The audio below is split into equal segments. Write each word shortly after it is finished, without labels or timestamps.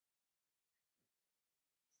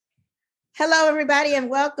Hello, everybody, and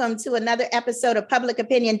welcome to another episode of Public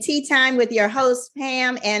Opinion Tea Time with your hosts,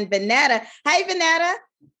 Pam and Vanetta. Hi, Vanetta.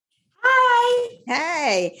 Hi.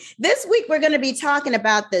 Hey. This week, we're going to be talking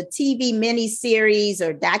about the TV miniseries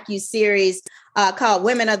or docuseries called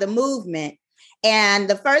Women of the Movement. And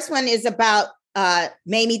the first one is about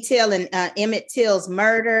Mamie Till and Emmett Till's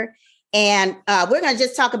murder. And we're going to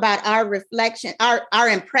just talk about our reflection, our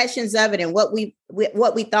impressions of it and what we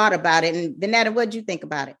thought about it. And Vanetta, what did you think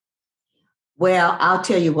about it? Well, I'll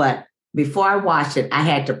tell you what, before I watched it, I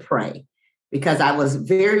had to pray because I was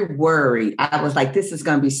very worried. I was like, this is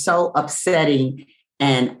going to be so upsetting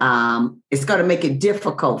and it's going to make it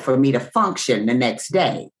difficult for me to function the next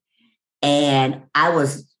day. And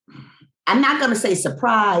I'm not going to say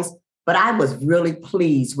surprised, but I was really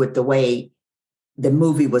pleased with the way the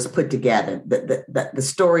movie was put together, the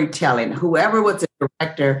storytelling. Whoever was the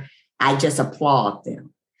director, I just applaud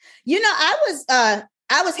them. You know,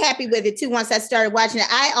 I was happy with it too. Once I started watching it,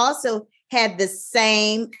 I also had the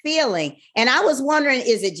same feeling. And I was wondering,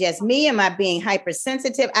 is it just me? Am I being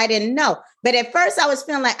hypersensitive? I didn't know. But at first I was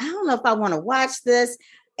feeling like, I don't know if I want to watch this.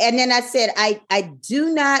 And then I said, I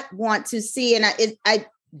do not want to see. And I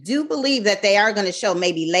do believe that they are going to show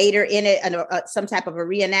maybe later in it some type of a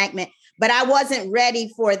reenactment. But I wasn't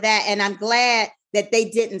ready for that. And I'm glad that they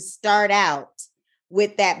didn't start out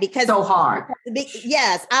with that because so hard.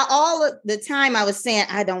 Yes. All of the time I was saying,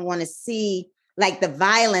 I don't want to see like the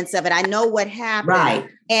violence of it. I know what happened. Right.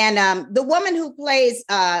 And the woman who plays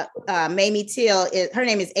Mamie Till, her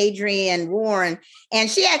name is Adrienne Warren. And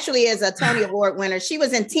she actually is a Tony Award winner. She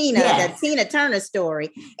was in Tina, the Tina Turner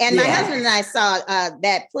story. And my husband and I saw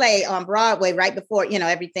that play on Broadway right before,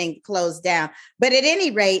 everything closed down. But at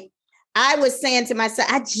any rate, I was saying to myself,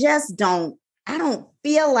 I don't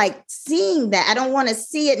feel like seeing that. I don't want to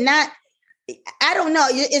see it. I don't know.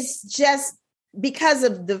 It's just because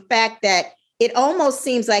of the fact that it almost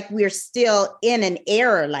seems like we're still in an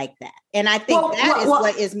era like that. And I think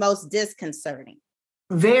what is most disconcerting.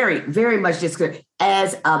 Very, very much disconcerting.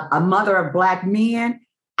 As a mother of Black men,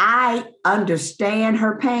 I understand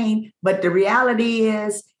her pain, but the reality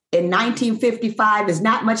is in 1955 is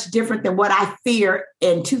not much different than what I fear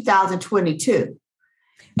in 2022.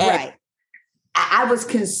 Right. I was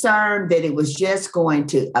concerned that it was just going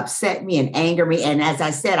to upset me and anger me. And as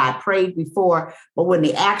I said, I prayed before, but when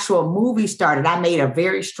the actual movie started, I made a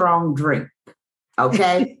very strong drink.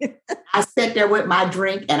 Okay. I sat there with my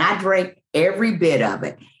drink and I drank every bit of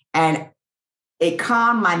it and it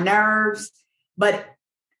calmed my nerves, but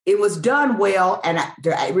it was done well. And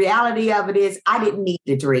the reality of it is I didn't need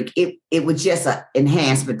to drink. It was just an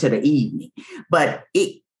enhancement to the evening, but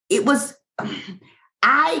it was,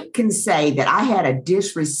 I can say that I had a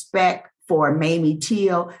disrespect for Mamie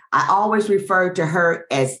Till. I always referred to her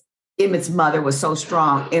as Emmett's mother was so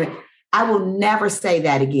strong. And I will never say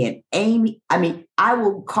that again. I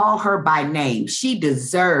will call her by name. She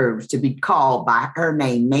deserves to be called by her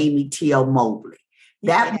name, Mamie Till Mobley.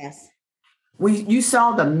 You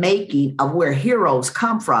saw the making of where heroes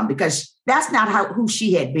come from because that's not who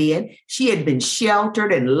she had been. She had been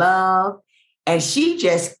sheltered and loved, and she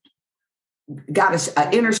just got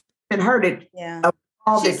an inner and heard it. Yeah.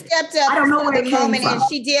 She stepped up. I don't know where the moment, and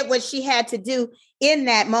she did what she had to do in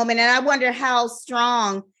that moment. And I wonder how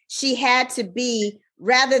strong she had to be,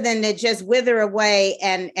 rather than to just wither away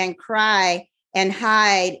and cry and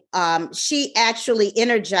hide. She actually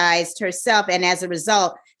energized herself, and as a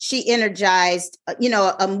result, she energized,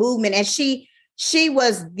 a movement. And she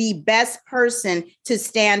was the best person to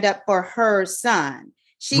stand up for her son.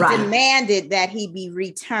 She demanded that he be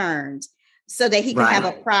returned, so that he could have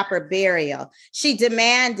a proper burial. She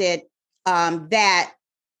demanded that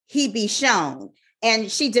he be shown.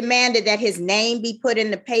 And she demanded that his name be put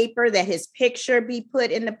in the paper, that his picture be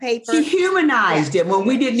put in the paper. She humanized him when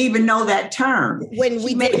we didn't even know that term. When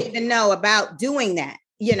we didn't even know about doing that.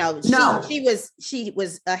 She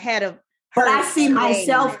was ahead of her. But I see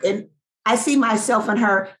myself in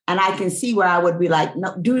her, and I can see where I would be like,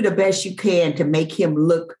 no, do the best you can to make him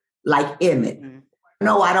look like Emmett. Mm-hmm.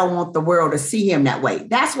 No, I don't want the world to see him that way.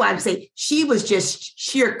 That's why I'm saying she was just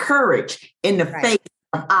sheer courage in the face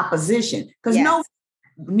of opposition, because no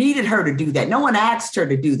one needed her to do that. No one asked her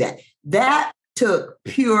to do that. That took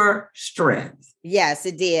pure strength. Yes,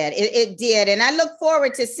 it did. It did. And I look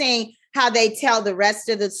forward to seeing how they tell the rest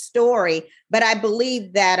of the story. But I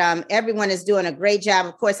believe that everyone is doing a great job.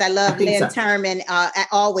 Of course, I love Lynn Turman.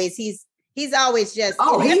 Always. He's always just...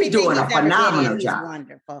 he's doing a phenomenal job. He's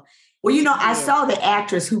wonderful. Well, I saw the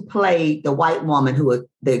actress who played the white woman who was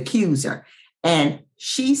the accuser, and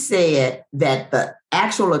she said that the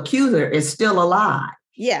actual accuser is still alive.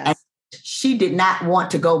 Yes. she did not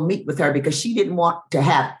want to go meet with her because she didn't want to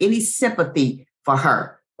have any sympathy for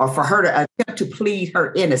her or for her to attempt to plead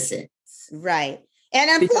her innocence. Right.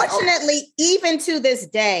 And unfortunately, even to this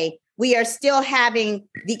day, we are still having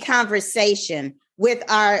the conversation with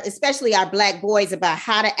especially our Black boys about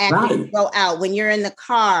how to act when you go out, when you're in the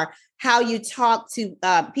car, how you talk to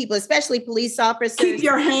people, especially police officers. Keep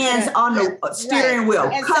your hands on the steering wheel.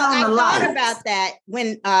 And cut so on the lights. I thought about that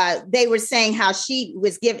when they were saying how she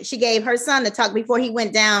gave her son to talk before he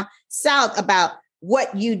went down south about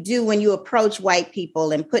what you do when you approach white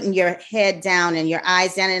people and putting your head down and your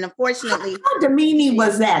eyes down. And unfortunately, how demeaning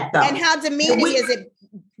was that, though? And how demeaning is it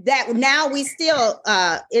that now we still,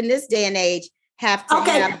 in this day and age, have to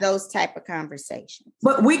have those type of conversations?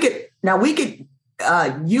 But we could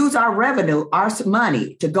use our revenue, our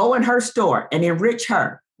money, to go in her store and enrich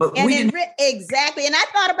her. But exactly. And I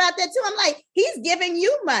thought about that too. I'm like, he's giving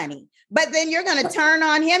you money, but then you're going to turn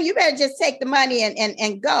on him. You better just take the money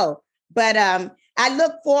and go. But I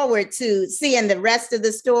look forward to seeing the rest of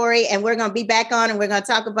the story, and we're going to be back on and we're going to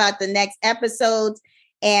talk about the next episodes.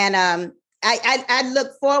 And I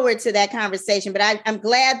look forward to that conversation, but I'm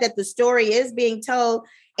glad that the story is being told,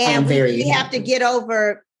 and we have to get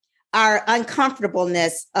over our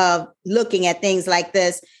uncomfortableness of looking at things like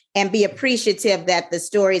this and be appreciative that the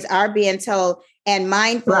stories are being told, and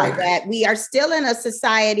mindful that we are still in a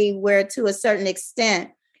society where, to a certain extent,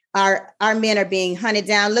 our men are being hunted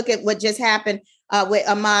down. Look at what just happened with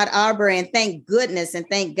Ahmaud Arbery, and thank goodness and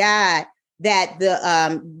thank God that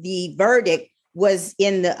the verdict was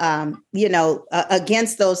in the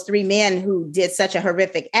against those three men who did such a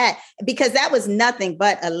horrific act, because that was nothing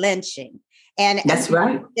but a lynching. And that's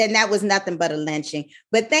right. And that was nothing but a lynching.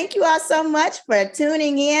 But thank you all so much for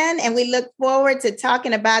tuning in. And we look forward to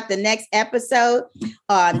talking about the next episode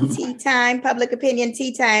on Tea Time, Public Opinion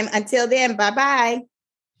Tea Time. Until then, bye-bye.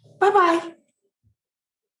 Bye-bye.